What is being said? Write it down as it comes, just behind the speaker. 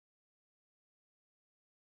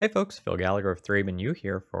Hey folks, Phil Gallagher of ThrabenU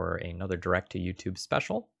here for another direct-to-YouTube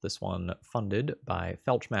special, this one funded by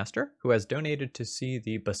Felchmaster, who has donated to see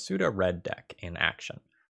the Basuta Red deck in action.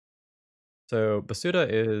 So Basuta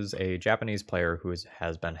is a Japanese player who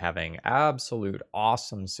has been having absolute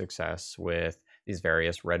awesome success with these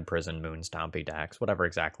various Red Prison Moon Stompy decks, whatever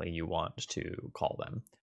exactly you want to call them.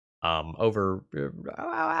 Over,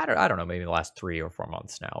 I don't know, maybe the last 3 or 4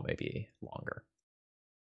 months now, maybe longer.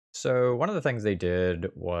 So one of the things they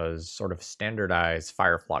did was sort of standardize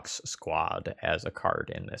Fireflux Squad as a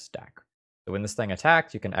card in this deck. So when this thing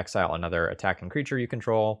attacks, you can exile another attacking creature you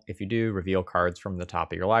control. If you do, reveal cards from the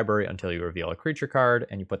top of your library until you reveal a creature card,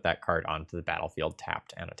 and you put that card onto the battlefield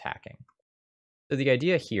tapped and attacking. So the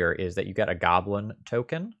idea here is that you get a Goblin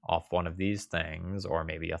token off one of these things, or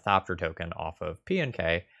maybe a Thopter token off of P and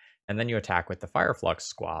K, and then you attack with the Fireflux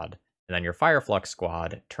Squad, and then your Fireflux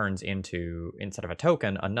Squad turns into, instead of a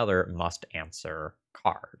token, another must-answer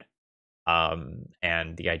card.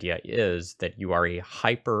 And the idea is that you are a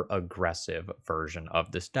hyper-aggressive version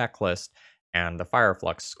of this deck list, and the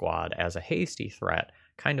Fireflux Squad, as a hasty threat,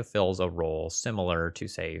 kind of fills a role similar to,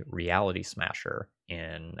 say, Reality Smasher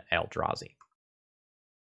in Eldrazi.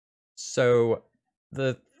 So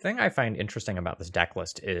the thing I find interesting about this deck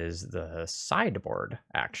list is the sideboard,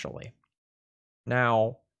 actually.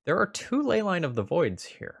 Now, there are 2 Leyline of the Voids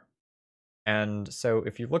here. And so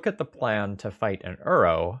if you look at the plan to fight an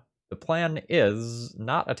Uro, the plan is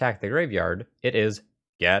not attack the graveyard, it is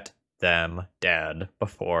get them dead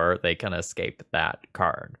before they can escape that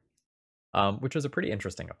card, which is a pretty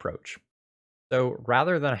interesting approach. So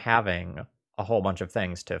rather than having a whole bunch of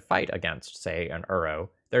things to fight against, say, an Uro,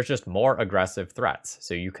 there's just more aggressive threats.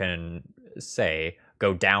 So you can, say,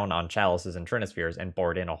 go down on Chalices and Trinispheres and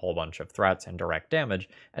board in a whole bunch of threats and direct damage,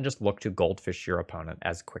 and just look to goldfish your opponent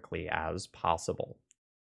as quickly as possible.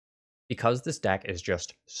 Because this deck is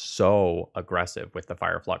just so aggressive with the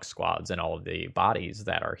Fireflux Squads and all of the bodies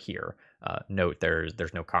that are here, note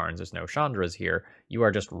there's no Karns, there's no Chandras here, you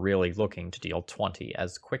are just really looking to deal 20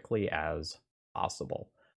 as quickly as possible.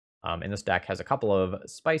 And this deck has a couple of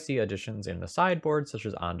spicy additions in the sideboard, such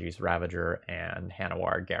as Anji's Ravager and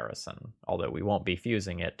Hanawar Garrison, although we won't be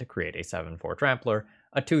fusing it to create a 7/4 Trampler.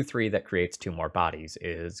 A 2/3 that creates 2 more bodies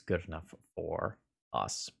is good enough for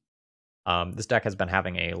us. This deck has been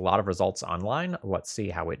having a lot of results online. Let's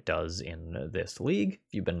see how it does in this league.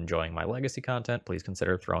 If you've been enjoying my legacy content, please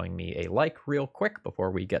consider throwing me a like real quick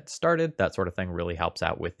before we get started. That sort of thing really helps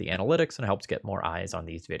out with the analytics and helps get more eyes on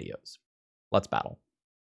these videos. Let's battle.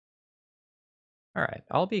 All right,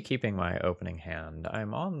 I'll be keeping my opening hand.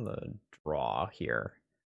 I'm on the draw here.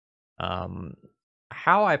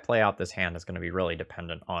 How I play out this hand is going to be really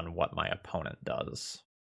dependent on what my opponent does.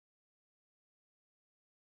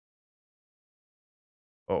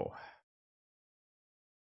 Oh.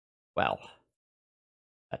 Well.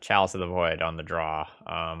 A Chalice of the Void on the draw.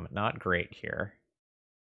 Not great here.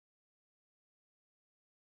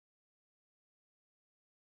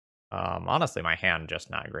 Honestly, my hand just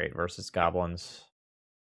not great versus goblins.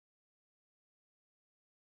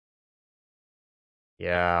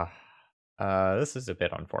 Yeah. This is a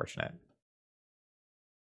bit unfortunate.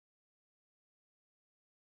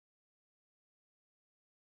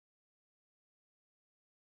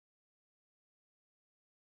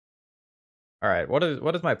 All right, what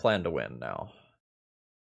is my plan to win now?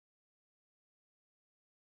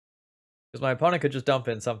 Because my opponent could just dump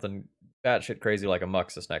in something batshit crazy like a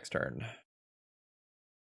Mux this next turn.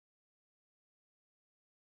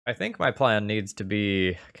 I think my plan needs to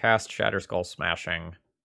be cast Shatterskull Smashing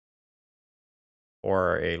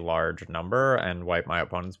for a large number and wipe my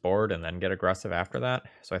opponent's board and then get aggressive after that.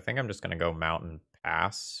 So I think I'm just going to go Mountain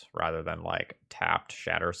Pass rather than like tapped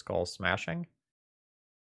Shatterskull Smashing.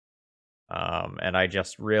 And I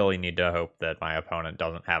just really need to hope that my opponent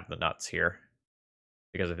doesn't have the nuts here.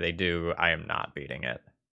 Because if they do, I am not beating it.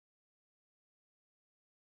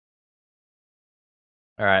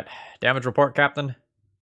 Alright, damage report, Captain.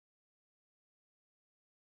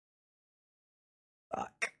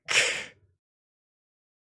 Fuck.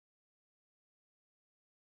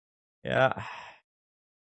 Yeah.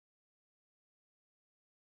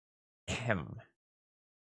 Him.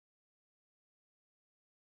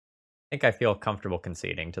 I think I feel comfortable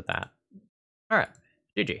conceding to that. Alright,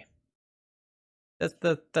 GG.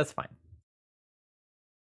 That's fine.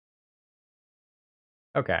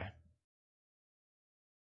 Okay.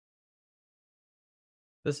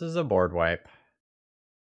 This is a board wipe.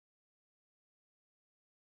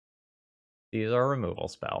 These are removal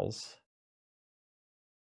spells.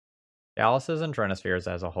 Chalices and Trinispheres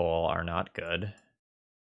as a whole are not good.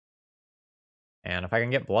 And if I can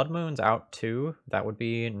get Blood Moons out too, that would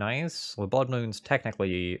be nice. Well, Blood Moons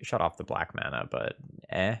technically shut off the black mana, but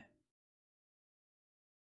eh.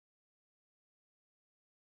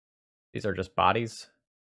 These are just bodies.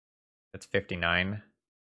 It's 59.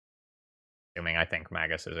 Assuming I think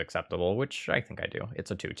Magus is acceptable, which I think I do.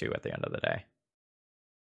 It's a 2-2 at the end of the day.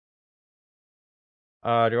 Do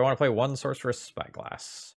I want to play one Sorceress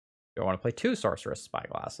Spyglass? Do I want to play two Sorceress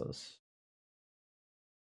Spyglasses?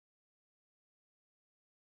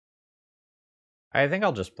 I think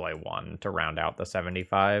I'll just play one to round out the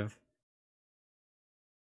 75.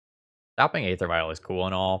 Stopping Aether Vial is cool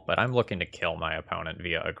and all, but I'm looking to kill my opponent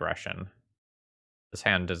via aggression. This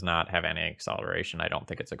hand does not have any acceleration. I don't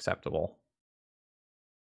think it's acceptable.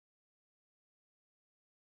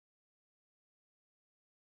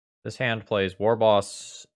 This hand plays War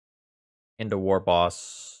Boss into War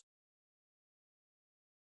Boss.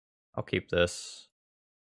 I'll keep this.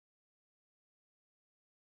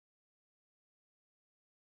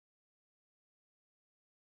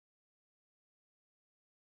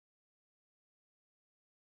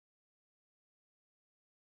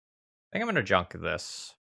 I think I'm going to junk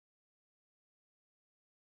this.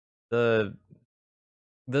 The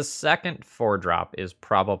second 4-drop is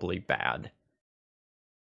probably bad.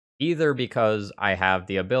 Either because I have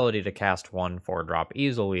the ability to cast one 4-drop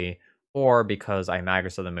easily, or because I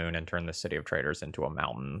Magus of the Moon and turn the City of Traders into a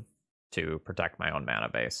mountain to protect my own mana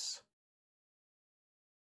base.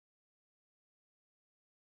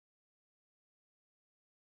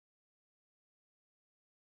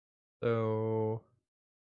 So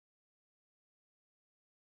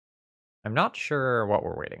I'm not sure what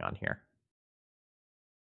we're waiting on here.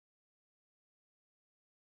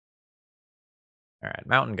 All right,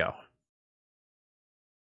 mountain go.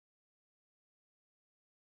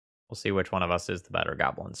 We'll see which one of us is the better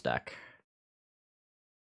Goblins deck.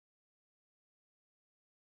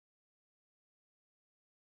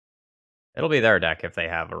 It'll be their deck if they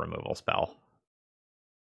have a removal spell.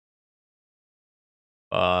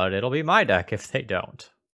 But it'll be my deck if they don't.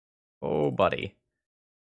 Oh, buddy.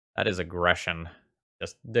 That is aggression.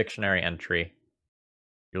 Just dictionary entry.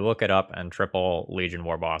 You look it up and triple Legion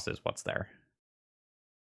War Boss is what's there.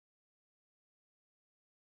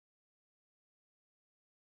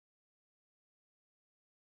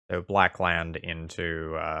 So black land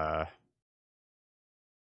into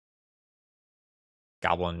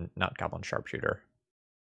not Goblin Sharpshooter.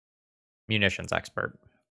 Munitions Expert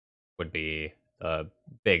would be the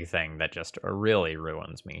big thing that just really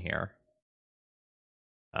ruins me here.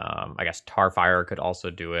 I guess Tarfire could also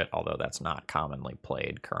do it, although that's not commonly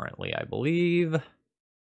played currently, I believe.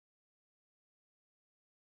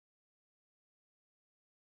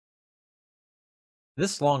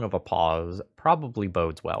 This long of a pause probably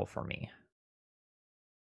bodes well for me.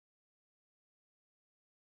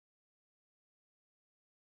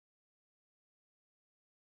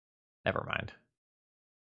 Never mind.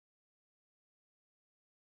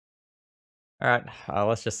 All right,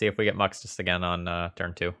 let's just see if we get Muxus again on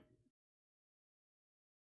turn 2.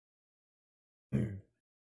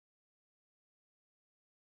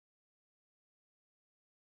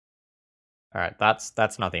 All right,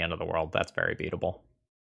 that's not the end of the world. That's very beatable.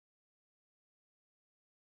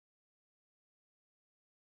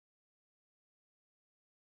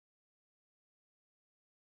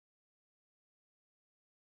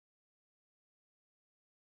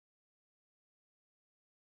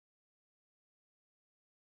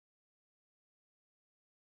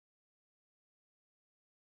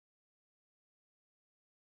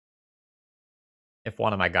 If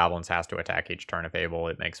one of my goblins has to attack each turn if able,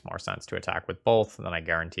 it makes more sense to attack with both, then I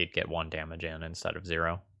guaranteed get 1 damage in instead of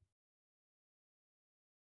 0.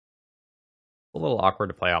 A little awkward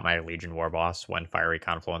to play out my Legion War Boss when Fiery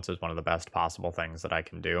Confluence is one of the best possible things that I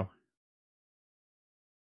can do.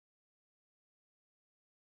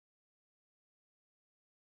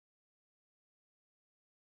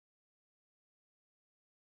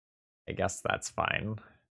 I guess that's fine.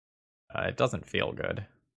 It doesn't feel good.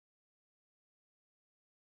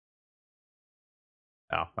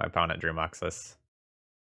 Oh, my opponent drew Muxus.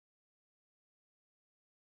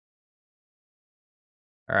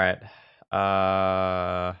 Alright.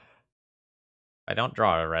 I don't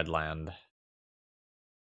draw a red land.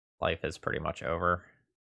 Life is pretty much over.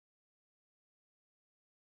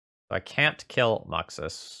 So I can't kill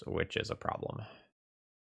Muxus, which is a problem.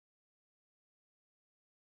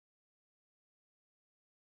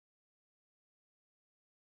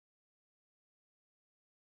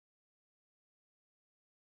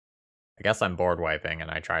 I guess I'm board wiping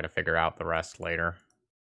and I try to figure out the rest later.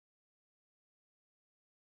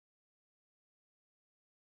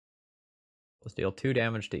 Let's deal 2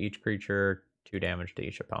 damage to each creature, 2 damage to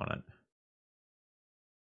each opponent.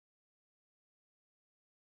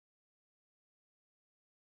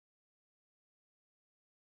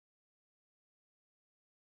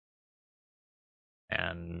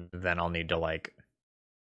 And then I'll need to, like...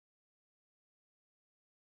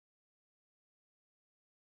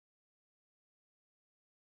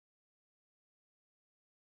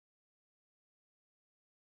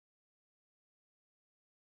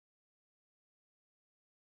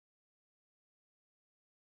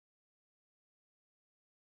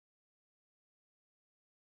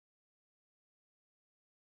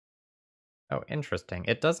 Oh, interesting.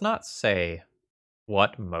 It does not say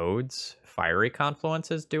what modes Fiery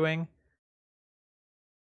Confluence is doing.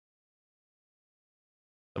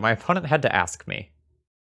 So my opponent had to ask me.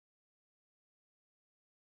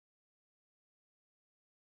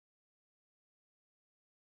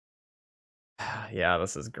 Yeah,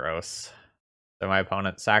 this is gross. So my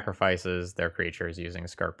opponent sacrifices their creatures using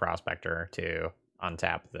Skirk Prospector to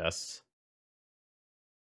untap this.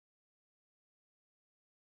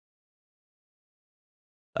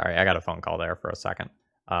 Sorry, I got a phone call there for a second.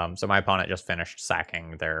 So my opponent just finished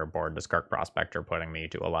sacking their board to Skirk Prospector, putting me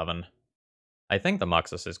to 11. I think the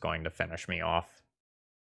Muxus is going to finish me off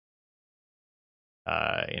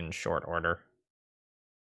in short order.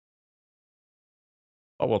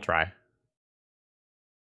 But we'll try.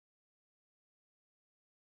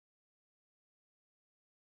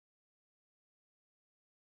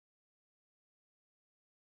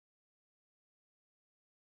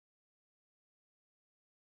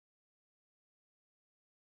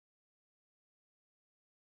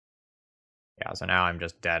 Yeah, so now I'm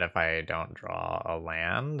just dead if I don't draw a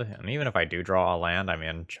land. And even if I do draw a land, I'm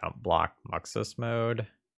in jump block Muxus mode.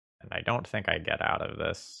 And I don't think I get out of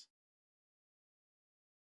this.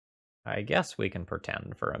 I guess we can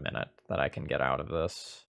pretend for a minute that I can get out of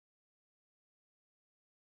this.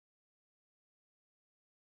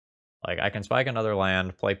 Like, I can spike another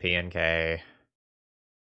land, play P and K.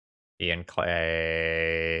 P and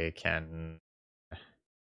K can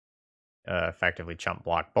effectively chump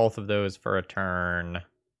block both of those for a turn.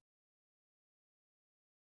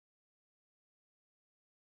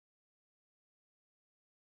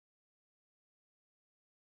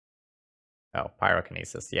 Oh,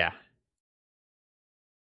 Pyrokinesis, yeah.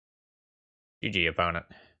 GG, opponent.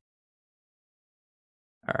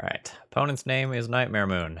 Alright, opponent's name is Nightmare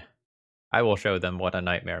Moon. I will show them what a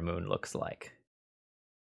Nightmare Moon looks like.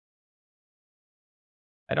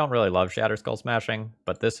 I don't really love Shatter Skull Smashing,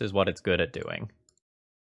 but this is what it's good at doing.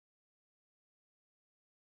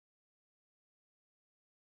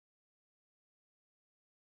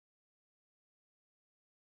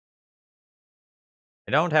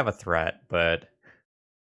 I don't have a threat, but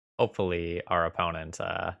hopefully our opponent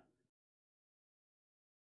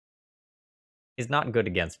is not good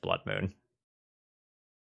against Blood Moon.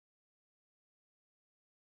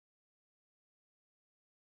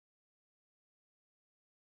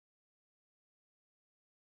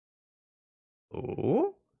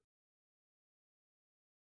 Ooh.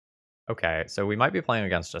 Okay, so we might be playing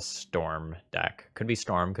against a Storm deck. Could be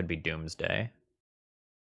Storm, could be Doomsday.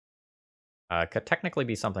 Could technically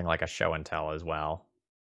be something like a Show and Tell as well.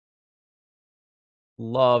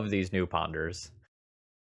 Love these new Ponders.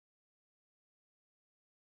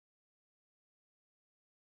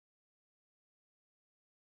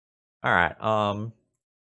 Alright,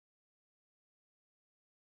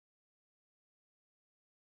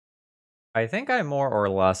 I think I more or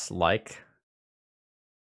less like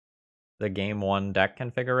the game 1 deck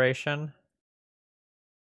configuration.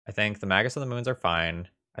 I think the Magus of the Moons are fine.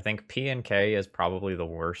 I think P and K is probably the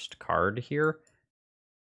worst card here.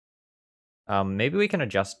 Maybe we can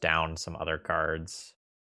adjust down some other cards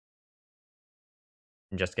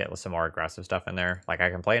and just get some more aggressive stuff in there. Like, I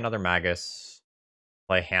can play another Magus,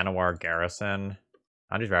 play Hanawar Garrison.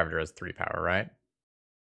 Anji's Ravager has 3 power, right?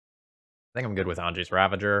 I think I'm good with Anji's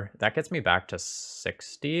Ravager. That gets me back to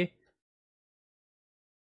 60.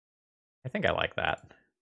 I think I like that.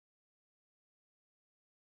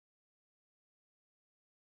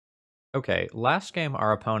 Okay, last game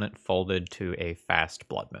our opponent folded to a fast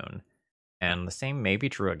Blood Moon, and the same may be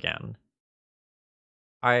true again.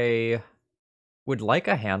 I would like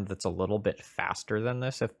a hand that's a little bit faster than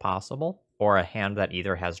this if possible, or a hand that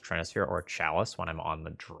either has Trinisphere or Chalice when I'm on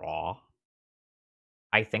the draw.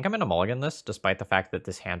 I think I'm going to mulligan this, despite the fact that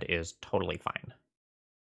this hand is totally fine.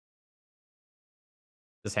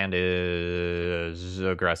 This hand is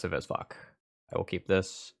aggressive as fuck. I will keep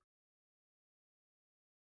this.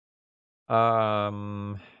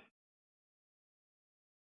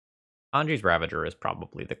 Anji's Ravager is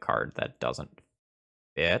probably the card that doesn't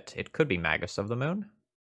fit. It could be Magus of the Moon.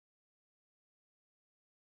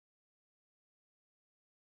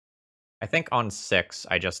 I think on 6,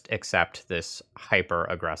 I just accept this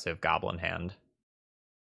hyper-aggressive Goblin hand.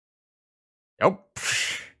 Oh!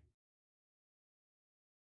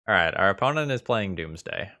 Alright, our opponent is playing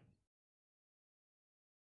Doomsday.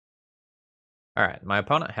 Alright, my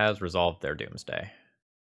opponent has resolved their Doomsday.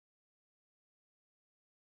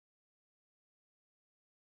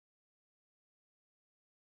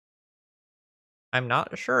 I'm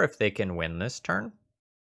not sure if they can win this turn.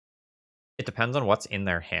 It depends on what's in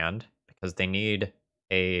their hand, because they need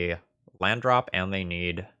a land drop and they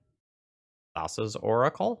need Thassa's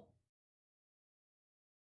Oracle.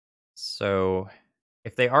 So,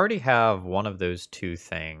 if they already have one of those two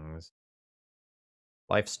things,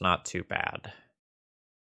 life's not too bad.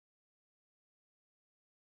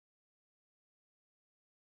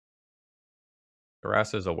 The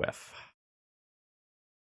rest is a whiff.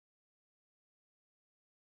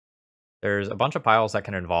 There's a bunch of piles that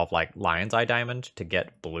can involve like Lion's Eye Diamond to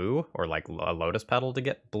get blue, or like a Lotus Petal to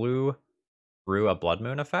get blue through a Blood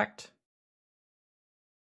Moon effect.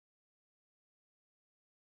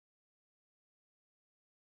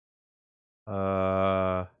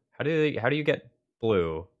 How do you get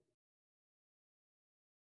blue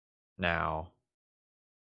now?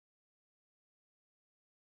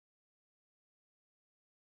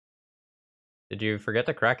 Did you forget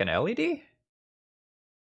to crack an LED?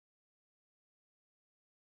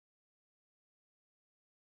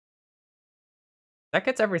 That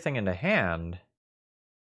gets everything into hand.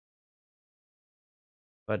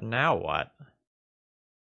 But now what?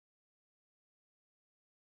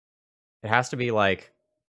 It has to be like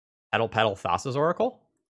Petal Thassa's Oracle?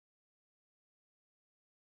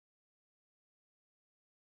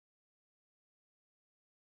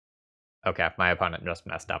 Okay, my opponent just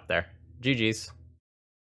messed up there. GG's.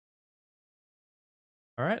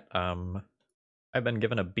 Alright, I've been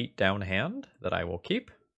given a beat-down hand that I will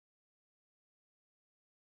keep.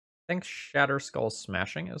 I think Shatter Skull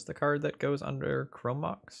Smashing is the card that goes under Chrome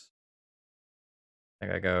Mox. I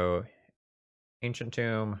think I go Ancient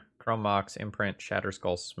Tomb, Chrome Mox, Imprint, Shatter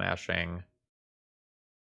Skull Smashing,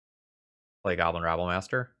 play Goblin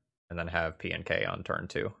Rabblemaster, and then have P and K on turn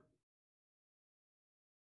 2.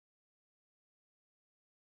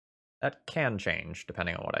 That can change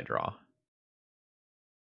depending on what I draw.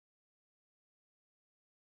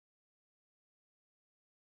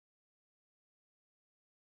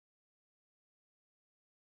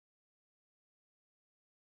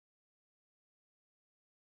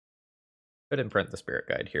 Could imprint the Spirit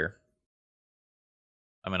Guide here.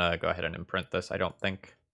 I'm gonna go ahead and imprint this. I don't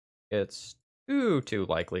think it's too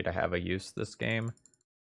likely to have a use this game.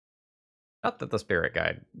 Not that the Spirit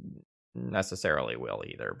Guide necessarily will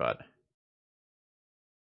either, but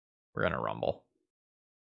we're gonna rumble.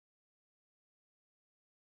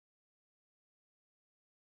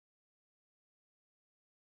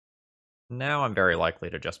 Now I'm very likely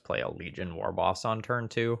to just play a Legion War Boss on turn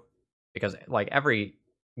 2, because like every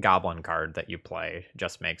Goblin card that you play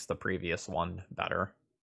just makes the previous one better,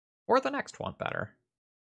 or the next one better.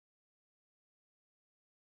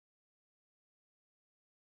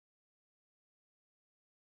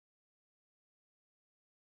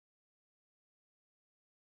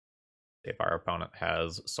 See if our opponent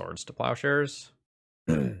has Swords to Plowshares.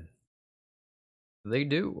 They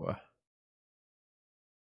do.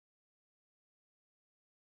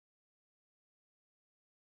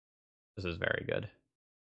 This is very good.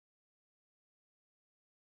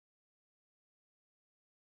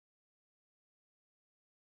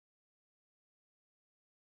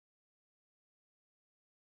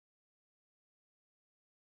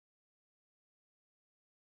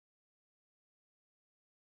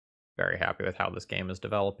 Very happy with how this game is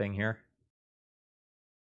developing here.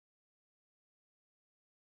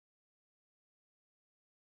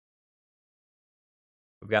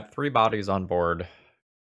 We've got 3 bodies on board.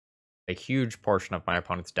 A huge portion of my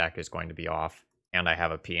opponent's deck is going to be off, and I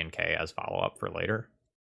have a P and K as follow-up for later.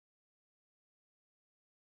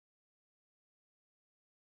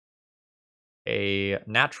 A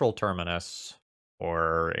Natural Terminus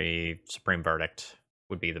or a Supreme Verdict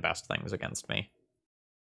would be the best things against me.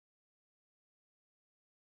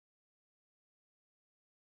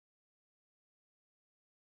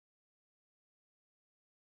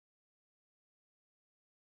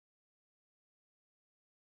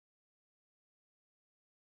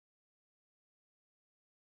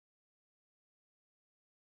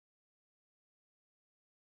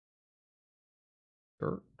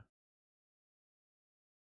 Sure.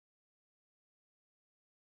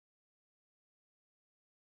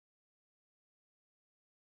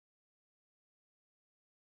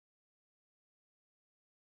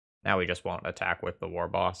 Now we just won't attack with the war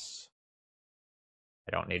boss.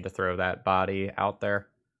 I don't need to throw that body out there.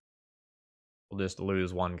 We'll just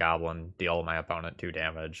lose one goblin, deal my opponent 2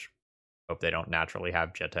 damage. Hope they don't naturally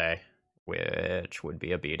have Jitte, which would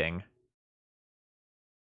be a beating.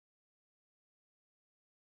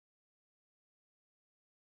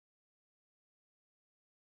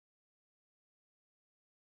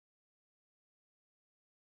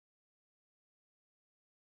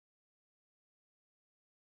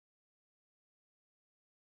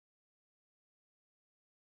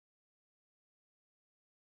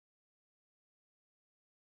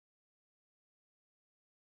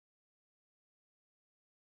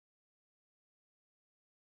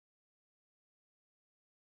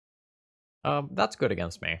 That's good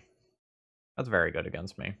against me. That's very good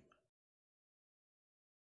against me.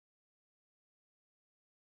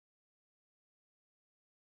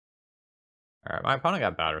 Alright, my opponent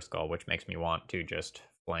got Batter Skull, which makes me want to just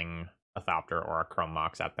fling a Thopter or a Chrome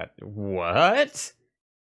Mox at that. What?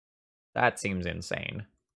 That seems insane.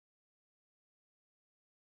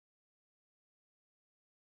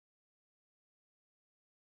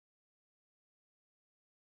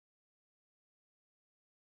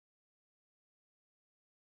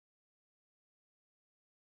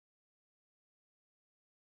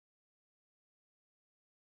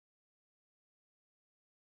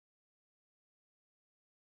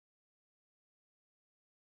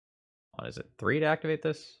 What is it? 3 to activate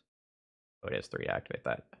this? Oh, it is 3 to activate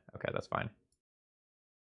that. Okay, that's fine.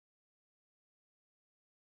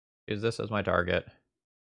 Use this as my target.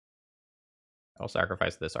 I'll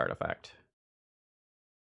sacrifice this artifact.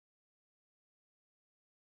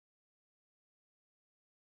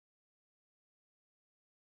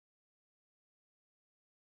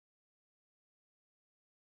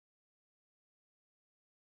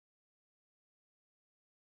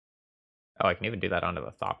 Oh, I can even do that onto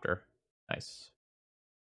the Thopter. Nice.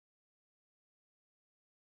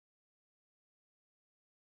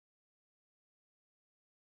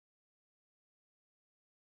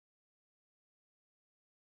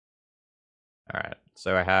 Alright,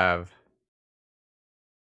 so I have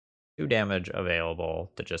 2 damage available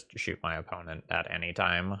to just shoot my opponent at any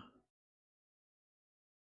time.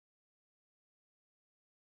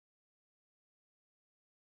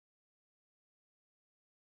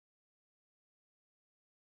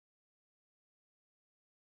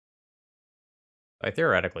 I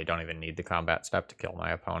theoretically don't even need the combat step to kill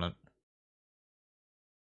my opponent.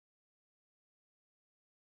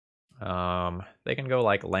 They can go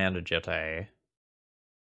like land a Jitte.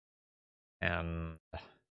 And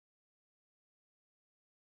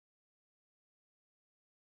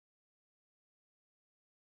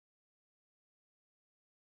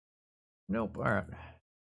nope, alright.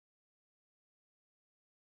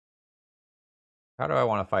 How do I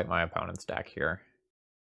want to fight my opponent's deck here?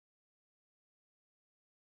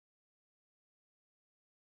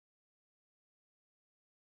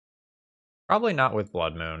 Probably not with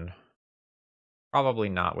Blood Moon. Probably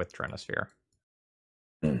not with Trinosphere.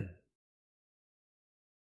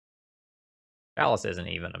 Chalice isn't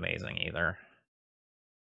even amazing either.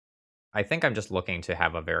 I think I'm just looking to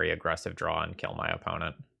have a very aggressive draw and kill my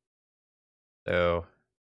opponent. So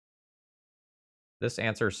this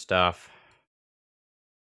answers stuff.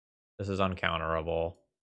 This is uncounterable.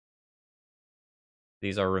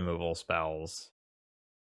 These are removal spells.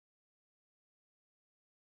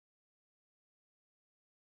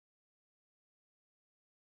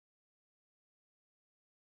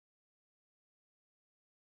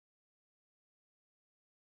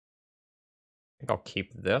 I think I'll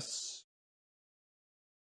keep this.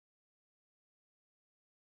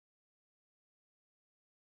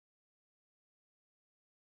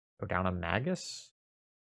 Go down a Magus?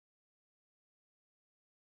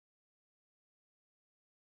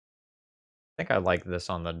 I think I like this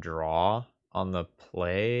on the draw. On the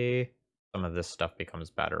play, some of this stuff becomes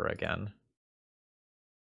better again.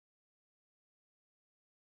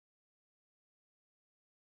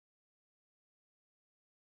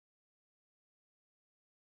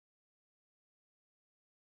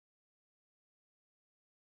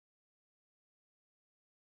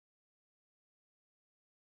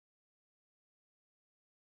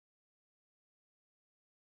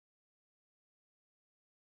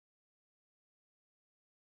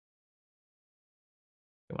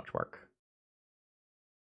 Too much work.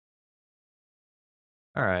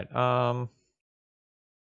 Alright,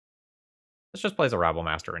 this just plays a Rabble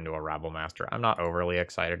Master into a Rabble Master. I'm not overly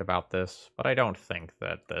excited about this, but I don't think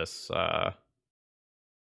that this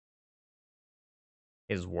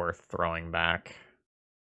is worth throwing back.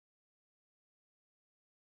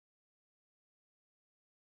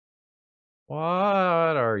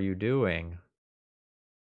 What are you doing?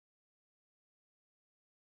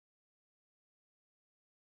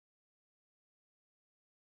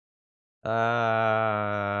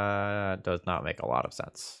 Does not make a lot of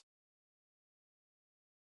sense.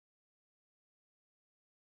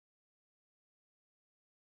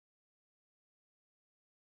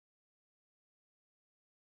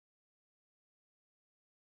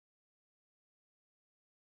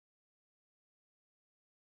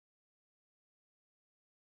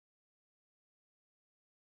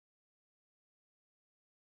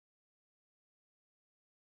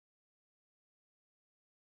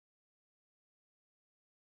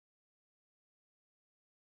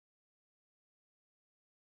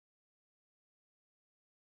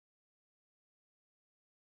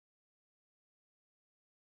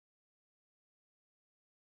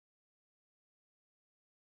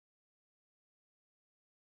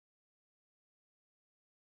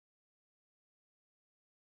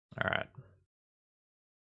 All right.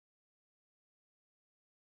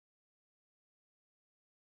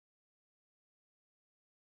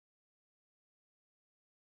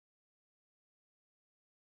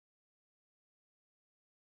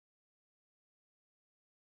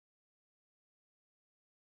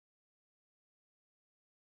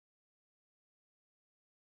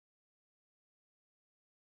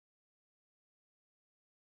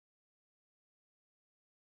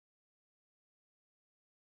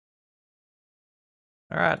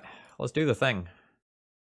 All right. Let's do the thing.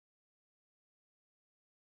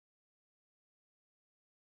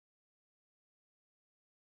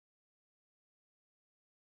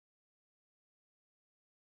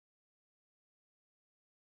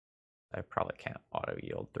 I probably can't auto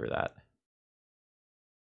yield through that.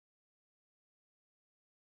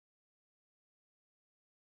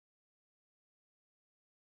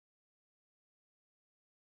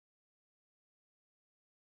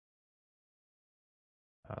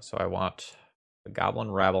 So I want the Goblin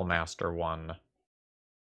Rabble Master one to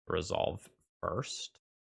resolve first.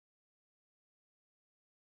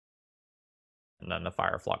 And then the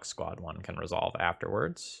Fireflux Squad one can resolve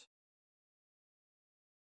afterwards.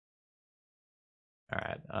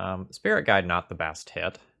 Alright, Spirit Guide, not the best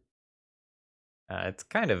hit. It's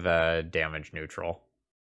kind of damage neutral.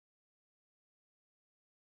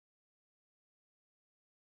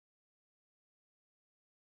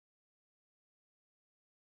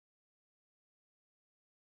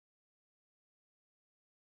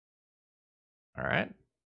 Alright.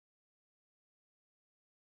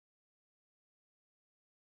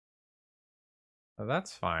 So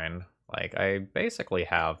that's fine. Like, I basically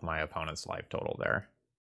have my opponent's life total there.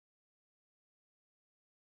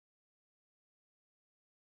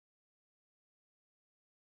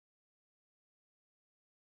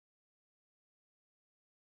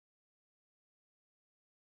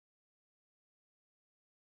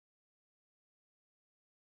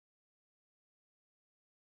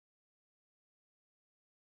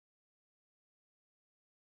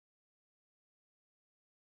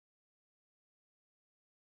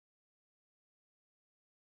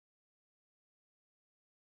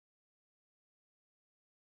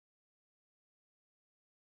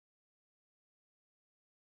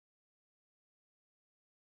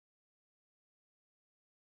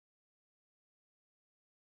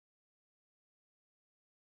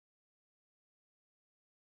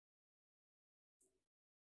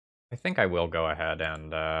 I think I will go ahead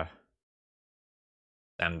and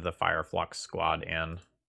send the Fireflux Squad in.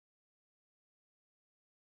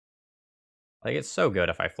 Like, it's so good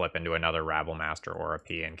if I flip into another Rabble Master or a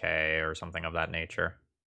P&K or something of that nature.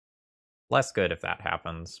 Less good if that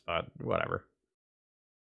happens, but whatever.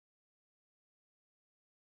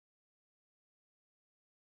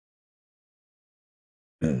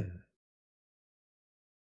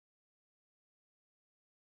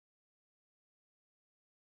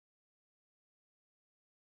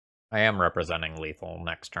 I am representing lethal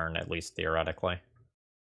next turn, at least theoretically.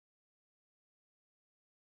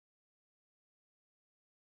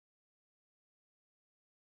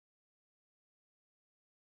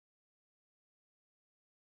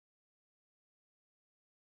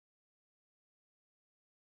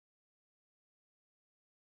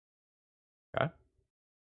 Okay.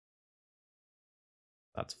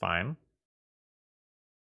 That's fine.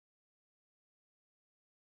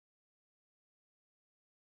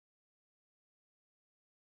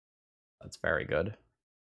 That's very good.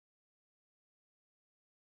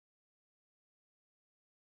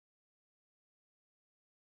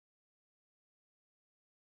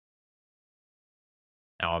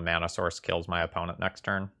 Now a mana source kills my opponent next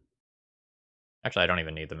turn. Actually, I don't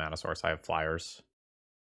even need the mana source. I have flyers.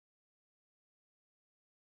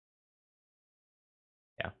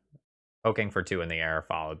 Poking for 2 in the air,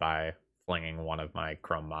 followed by flinging one of my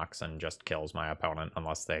Chrome Moxen just kills my opponent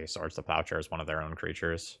unless they Swords to Plowshares one of their own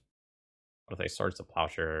creatures. What if they Swords to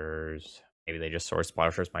Plowshares? Maybe they just Swords to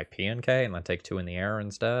Plowshares my PNK and then take 2 in the air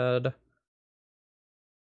instead. We'll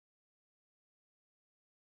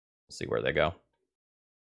see where they go.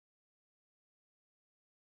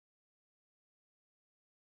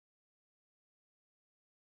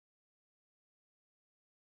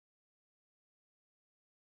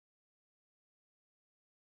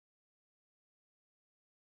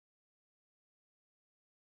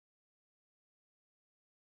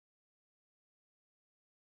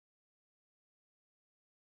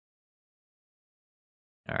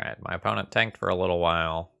 Alright, my opponent tanked for a little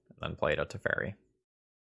while, and then played a Teferi.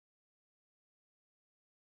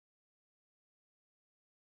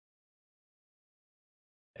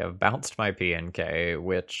 They have bounced my PNK,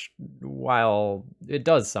 which, while it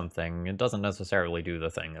does something, it doesn't necessarily do the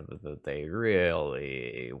thing that they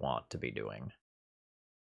really want to be doing.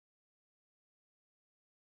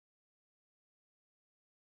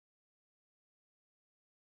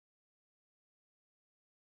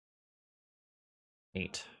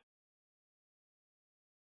 Neat.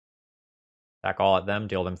 Attack all at them,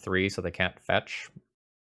 deal them 3 so they can't fetch.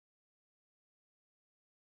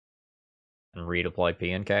 And redeploy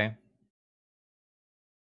PNK. I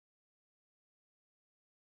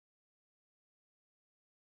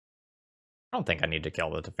don't think I need to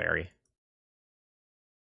kill the Teferi.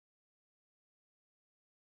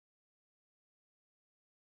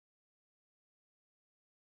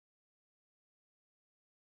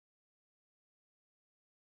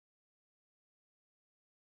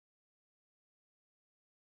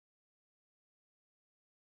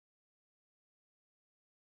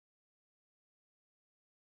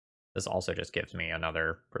 This also just gives me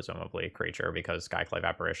another, presumably, creature because Skyclave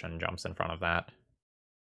Apparition jumps in front of that.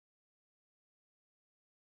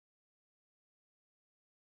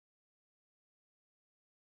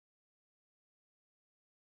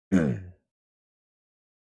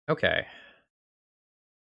 Okay.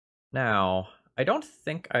 Now, I don't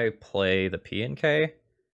think I play the PNK.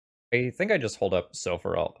 I think I just hold up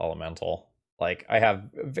Sulfur Elemental. Like, I have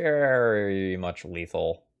very much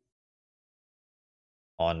lethal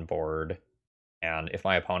on board. And if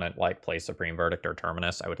my opponent, like, plays Supreme Verdict or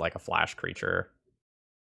Terminus, I would like a flash creature.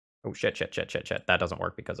 Oh, shit. That doesn't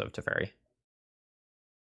work because of Teferi.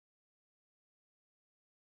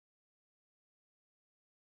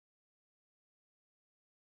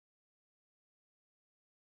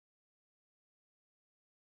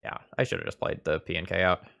 Yeah, I should have just played the PNK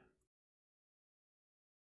out.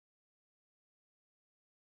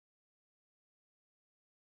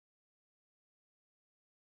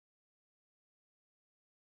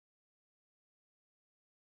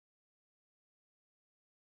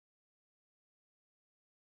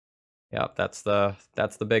 Yep, that's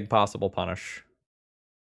the big possible punish.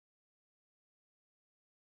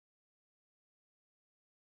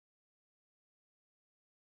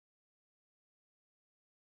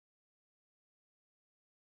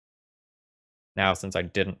 Now, since I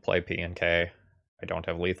didn't play PNK, I don't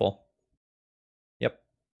have lethal. Yep,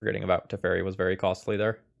 forgetting about Teferi was very costly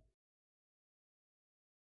there.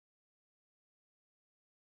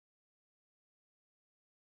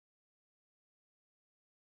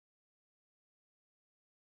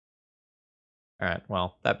 Alright,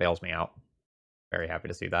 well, that bails me out. Very happy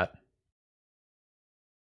to see that.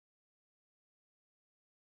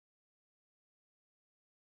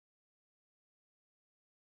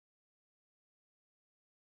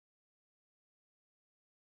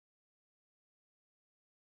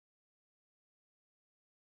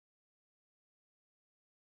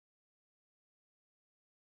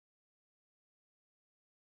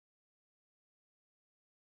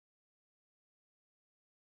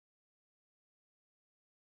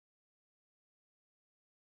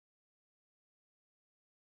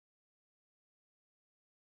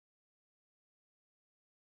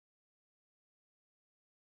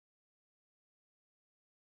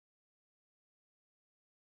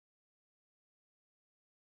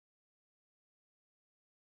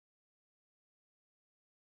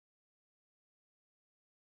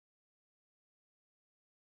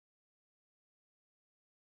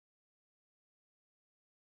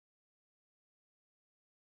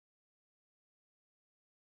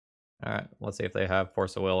 Alright, let's see if they have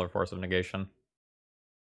Force of Will or Force of Negation.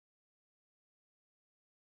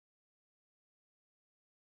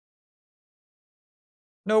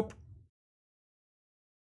 Nope.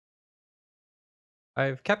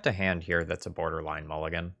 I've kept a hand here that's a borderline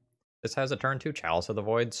mulligan. This has a turn 2 Chalice of the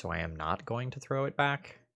Void, so I am not going to throw it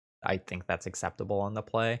back. I think that's acceptable on the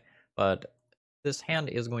play, but this hand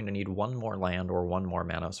is going to need one more land or one more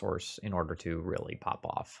mana source in order to really pop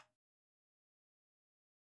off.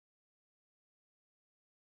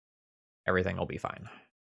 Everything will be fine.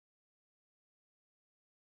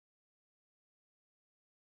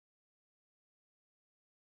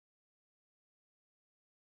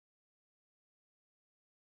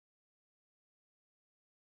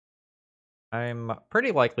 I'm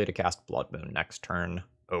pretty likely to cast Blood Moon next turn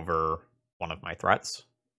over one of my threats.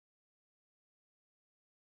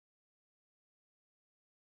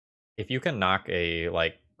 If you can knock a,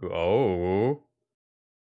 like, oh.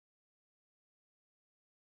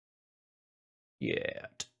 Yeah.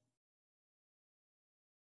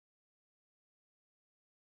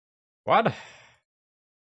 What?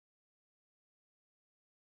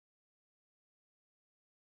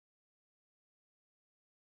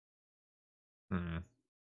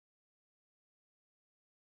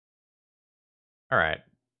 Alright.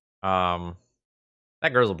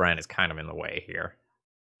 That Grizzlebrand is kind of in the way here.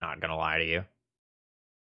 Not gonna lie to you.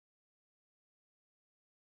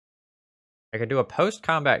 I could do a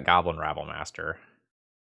post-combat Goblin Rabblemaster.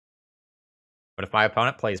 But if my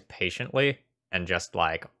opponent plays patiently and just,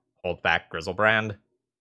 like, holds back Grizzlebrand,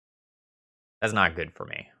 that's not good for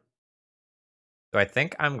me. So I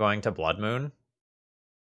think I'm going to Blood Moon.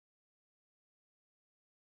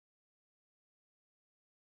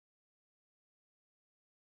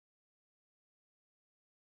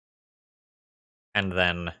 And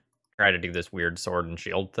then try to do this weird sword and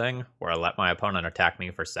shield thing, where I let my opponent attack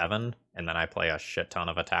me for 7, and then I play a shit ton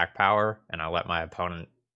of attack power, and I let my opponent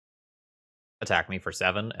attack me for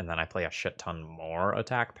 7, and then I play a shit ton more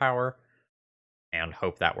attack power, and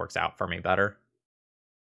hope that works out for me better.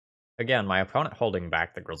 Again, my opponent holding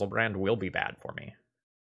back the Grizzlebrand will be bad for me.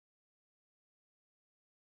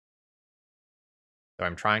 So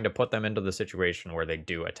I'm trying to put them into the situation where they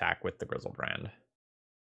do attack with the Grizzlebrand.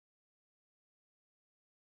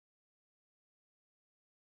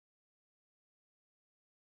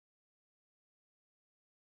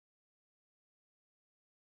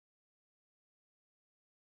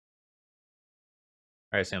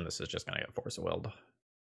 I assume this is just going to get Force of Willed.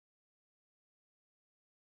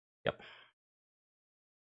 Yep.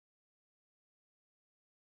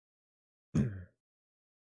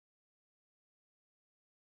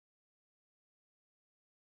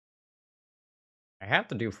 I have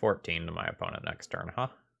to do 14 to my opponent next turn, huh?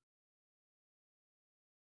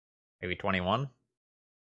 Maybe 21?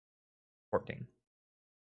 14.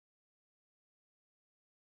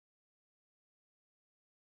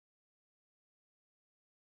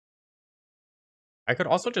 I could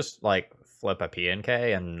also just, like, flip a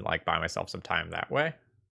PNK and, like, buy myself some time that way.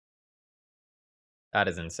 That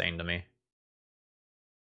is insane to me.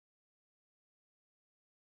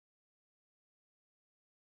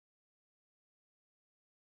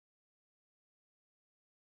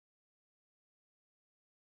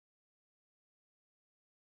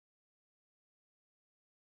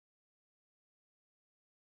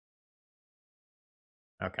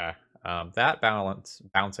 Okay. That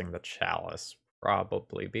bouncing the Chalice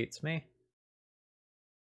probably beats me.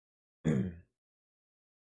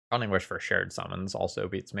 Running Wish for Shared Summons also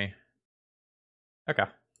beats me. Okay.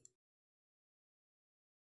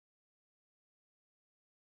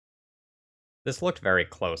 This looked very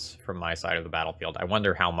close from my side of the battlefield. I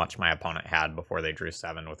wonder how much my opponent had before they drew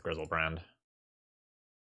 7 with Grizzlebrand.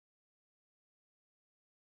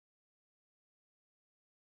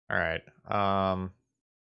 Alright.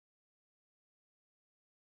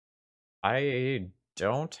 I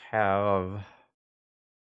don't have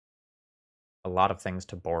a lot of things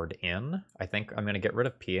to board in. I think I'm going to get rid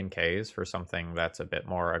of P and Ks for something that's a bit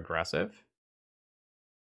more aggressive.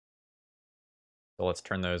 So let's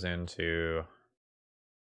turn those into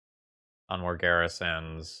Unwar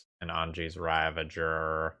Garrisons, and Anji's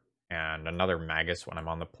Ravager, and another Magus when I'm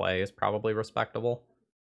on the play is probably respectable.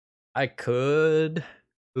 I could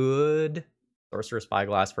Sorcerer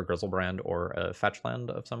Spyglass for Grizzlebrand or a fetch land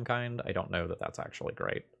of some kind. I don't know that that's actually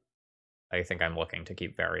great. I think I'm looking to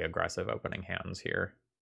keep very aggressive opening hands here.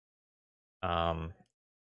 I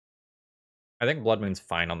think Blood Moon's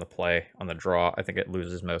fine on the play. On the draw, I think it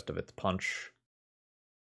loses most of its punch.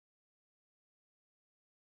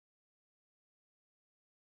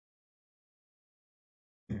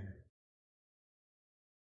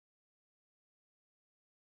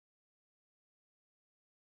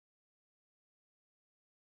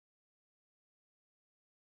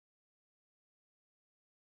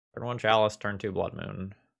 Turn 1 Chalice, turn 2 Blood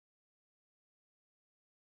Moon.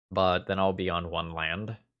 But then I'll be on 1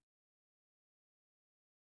 land.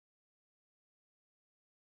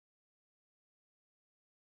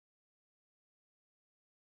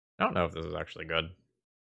 I don't know if this is actually good.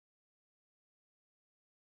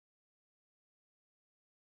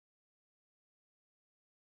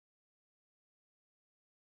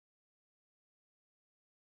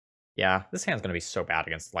 Yeah, this hand's gonna be so bad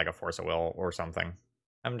against like a Force of Will or something.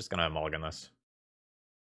 I'm just gonna mulligan this.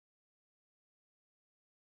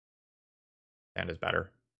 Hand is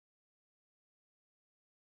better.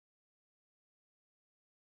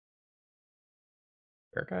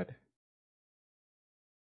 Spirit Guide?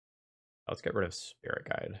 Let's get rid of Spirit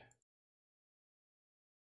Guide.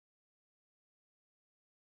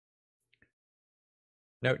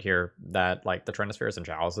 Note here that like the Trinispheres and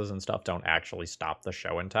Chalices and stuff don't actually stop the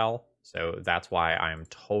show and tell, so that's why I'm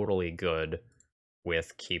totally good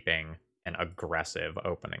with keeping an aggressive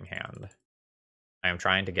opening hand. I am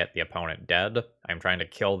trying to get the opponent dead. I'm trying to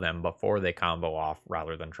kill them before they combo off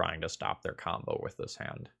rather than trying to stop their combo with this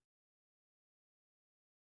hand.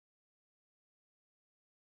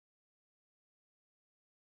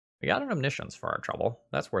 We got an Omniscience for our trouble.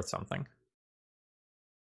 That's worth something.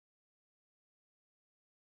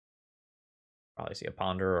 Probably see a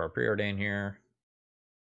Ponder or a Preordain here.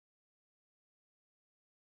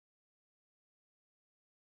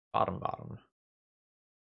 Bottom, bottom.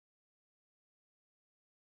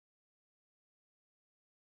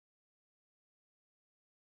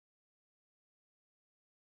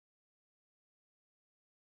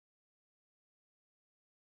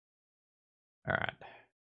 All right.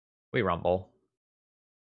 We rumble.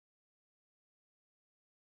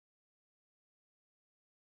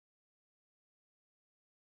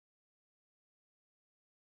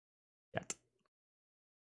 Yet.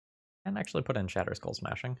 And actually put in Shatter Skull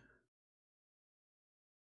Smashing.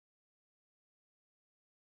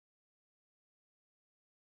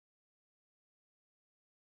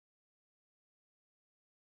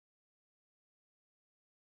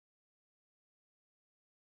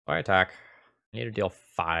 So I attack. I need to deal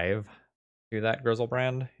 5 to that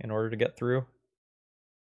Grizzlebrand in order to get through.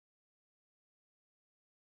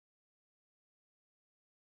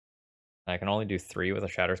 I can only do 3 with a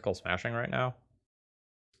Shatter Skull Smashing right now.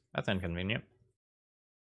 That's inconvenient.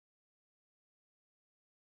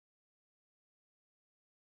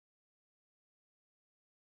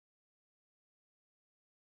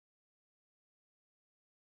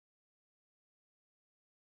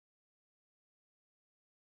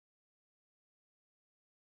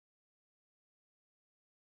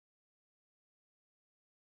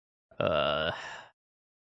 Uh,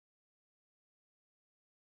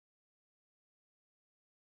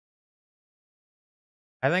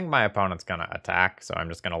 I think my opponent's gonna attack, so I'm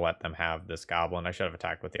just gonna let them have this Goblin. I should have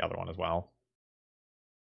attacked with the other one as well.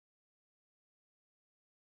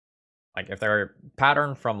 Like, if their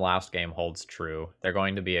pattern from last game holds true, they're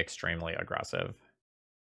going to be extremely aggressive.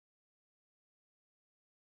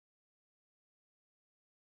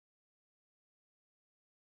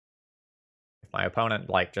 If my opponent,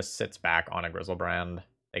 like, just sits back on a Grizzlebrand,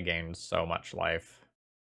 they gain so much life.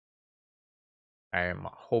 I'm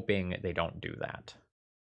hoping they don't do that.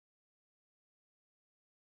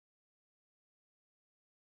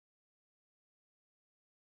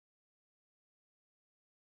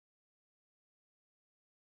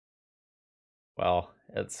 Well,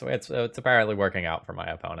 it's apparently working out for my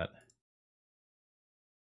opponent.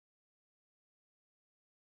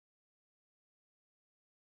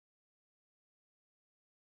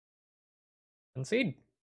 Concede.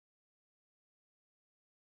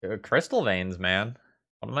 Crystal Veins, man.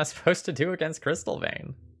 What am I supposed to do against Crystal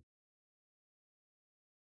Vein?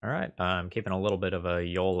 Alright, I'm keeping a little bit of a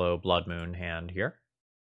YOLO Blood Moon hand here.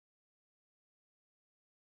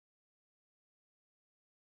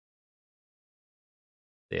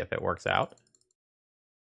 See if it works out.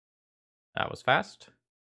 That was fast.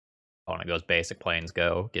 Opponent goes basic, planes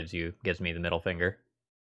go. Gives me the middle finger.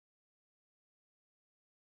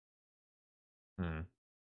 Hmm.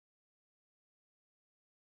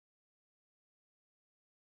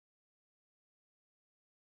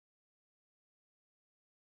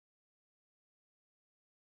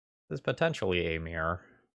 This is potentially a mirror.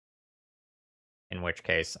 In which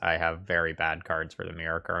case, I have very bad cards for the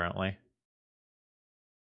mirror currently.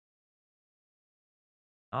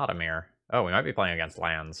 Not a mirror. Oh, we might be playing against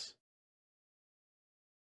lands.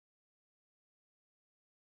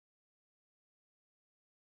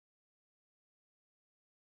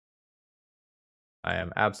 I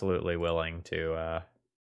am absolutely willing to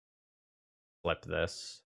flip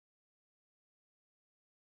this.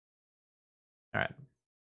 Alright.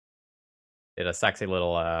 Did a sexy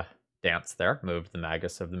little dance there. Moved the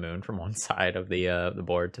Magus of the Moon from one side of the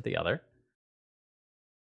board to the other.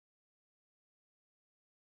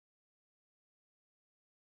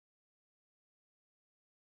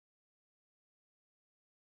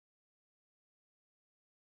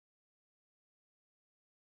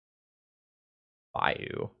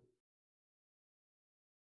 Bayou.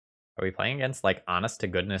 Are we playing against, like, honest to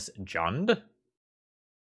goodness Jund?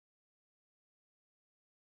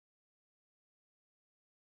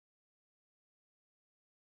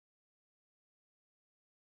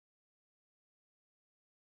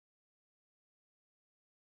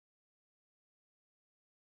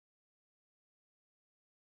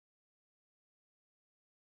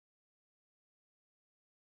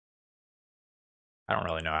 I don't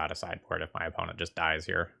really know how to sideboard if my opponent just dies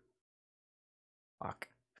here. Fuck.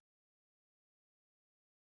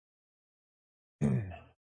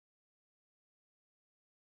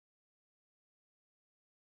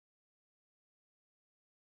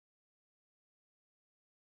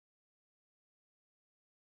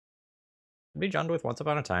 Be Jund with Once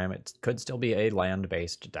Upon a Time. It could still be a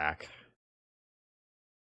land-based deck.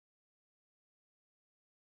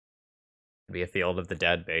 Could be a Field of the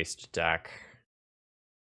Dead-based deck.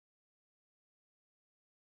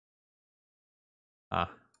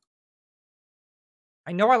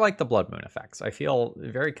 I know I like the Blood Moon effects. I feel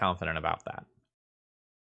very confident about that.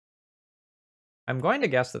 I'm going to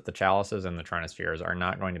guess that the Chalices and the Trinispheres are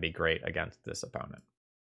not going to be great against this opponent.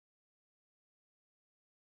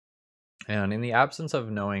 And in the absence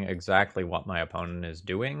of knowing exactly what my opponent is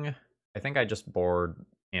doing, I think I just board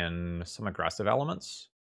in some aggressive elements.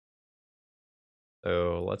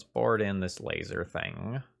 So let's board in this laser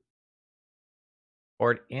thing.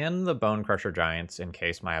 Board in the Bone Crusher Giants in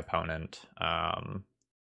case my opponent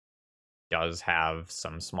does have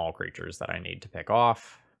some small creatures that I need to pick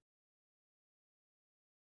off.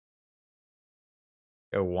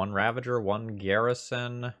 Go 1 Ravager, 1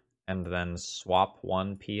 Garrison, and then swap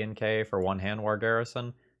 1 P and K for 1 Hand War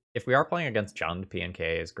Garrison. If we are playing against Jund, P and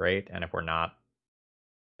K is great, and if we're not,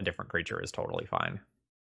 a different creature is totally fine.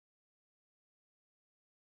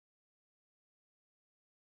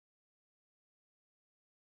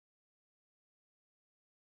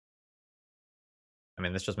 I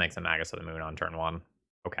mean, this just makes a Magus of the Moon on turn 1.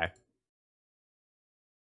 Okay.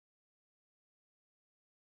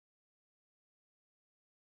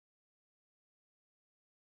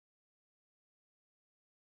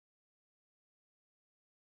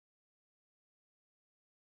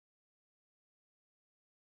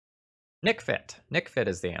 Nick Fit. Nick Fit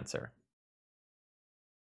is the answer.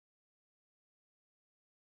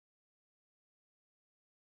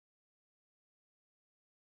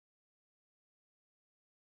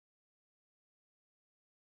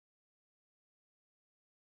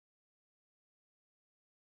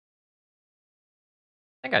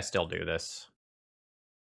 I think I still do this.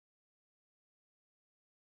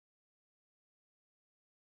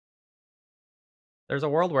 There's a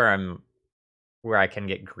world where I can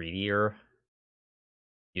get greedier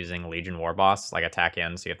using Legion Warboss, like attack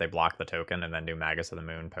in, see if they block the token, and then do Magus of the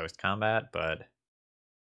Moon post-combat, but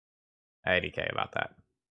I ADK about that.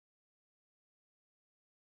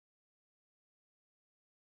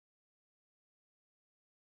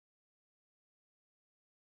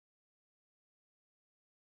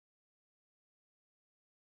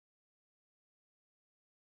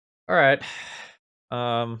 Alright.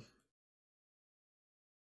 Man,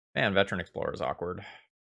 Veteran Explorer is awkward.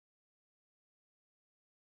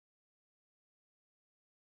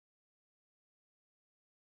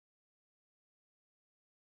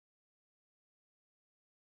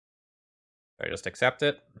 Do I just accept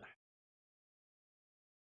it? I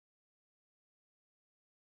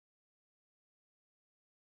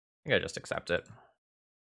think I just accept it.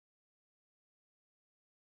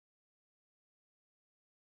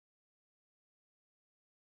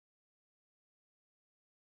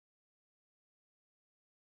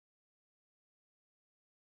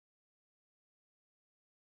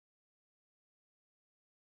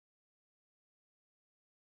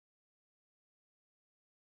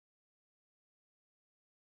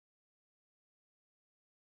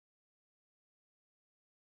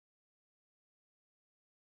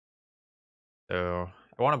 So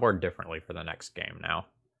I want to board differently for the next game now.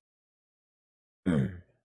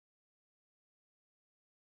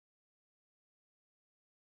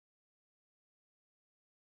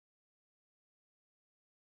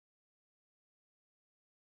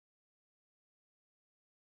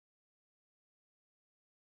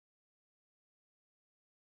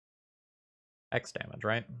 X damage,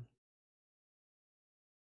 right?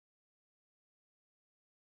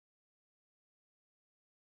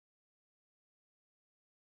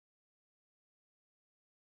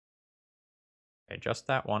 Okay, just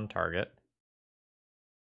that one target.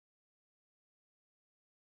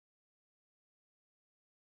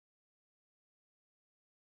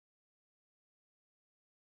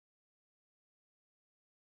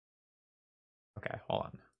 Okay, hold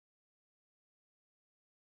on.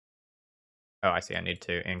 Oh, I see. I need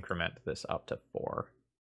to increment this up to 4.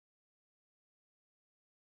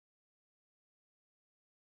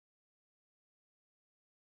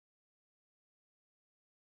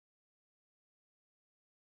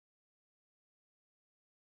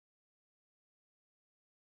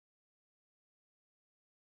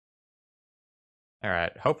 All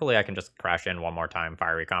right, hopefully I can just crash in one more time,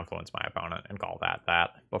 Fiery Confluence my opponent, and call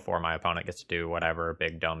that before my opponent gets to do whatever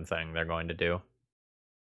big dumb thing they're going to do.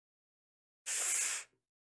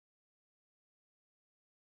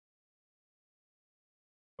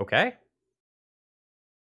 Okay.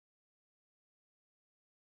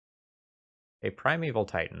 A Primeval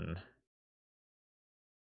Titan.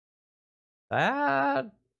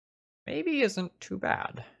 That maybe isn't too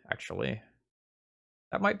bad, actually.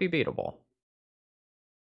 That might be beatable.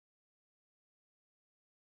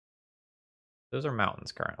 Those are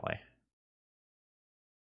mountains currently.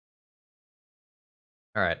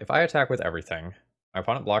 Alright, if I attack with everything, my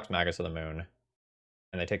opponent blocks Magus of the Moon,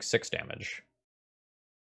 and they take 6 damage.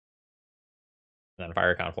 And then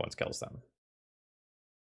Fire Confluence kills them.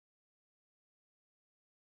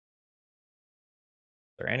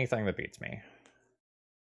 Is there anything that beats me?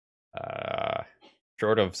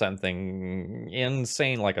 Short of something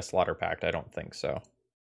insane like a Slaughter Pact, I don't think so.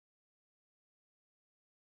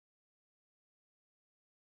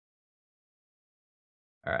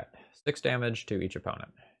 Alright, 6 damage to each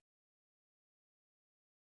opponent.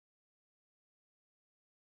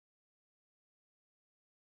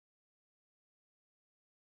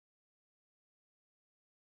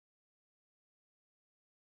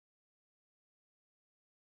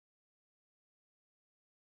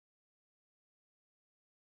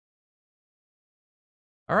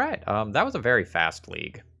 Alright, that was a very fast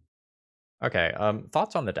league. Okay,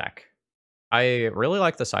 thoughts on the deck? I really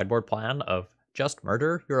like the sideboard plan of just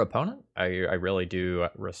murder your opponent. I really do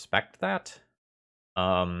respect that.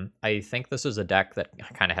 I think this is a deck that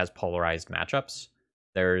kind of has polarized matchups.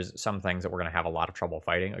 There's some things that we're going to have a lot of trouble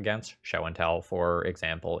fighting against. Show and Tell, for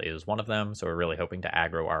example, is one of them, so we're really hoping to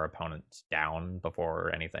aggro our opponents down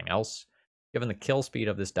before anything else. Given the kill speed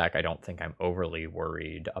of this deck, I don't think I'm overly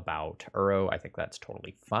worried about Uro. I think that's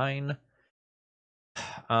totally fine.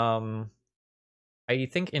 I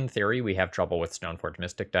think in theory we have trouble with Stoneforge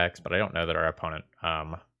Mystic decks, but I don't know that our opponent,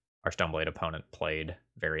 our Stoneblade opponent, played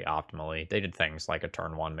very optimally. They did things like a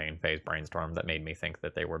turn 1 main phase Brainstorm that made me think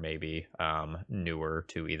that they were maybe newer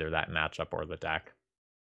to either that matchup or the deck.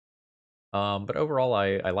 But overall,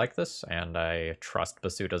 I like this, and I trust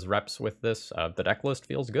Basuta's reps with this. The deck list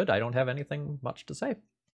feels good. I don't have anything much to say.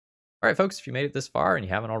 All right, folks, if you made it this far and you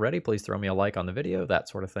haven't already, please throw me a like on the video. That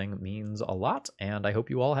sort of thing means a lot, and I hope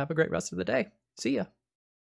you all have a great rest of the day. See ya.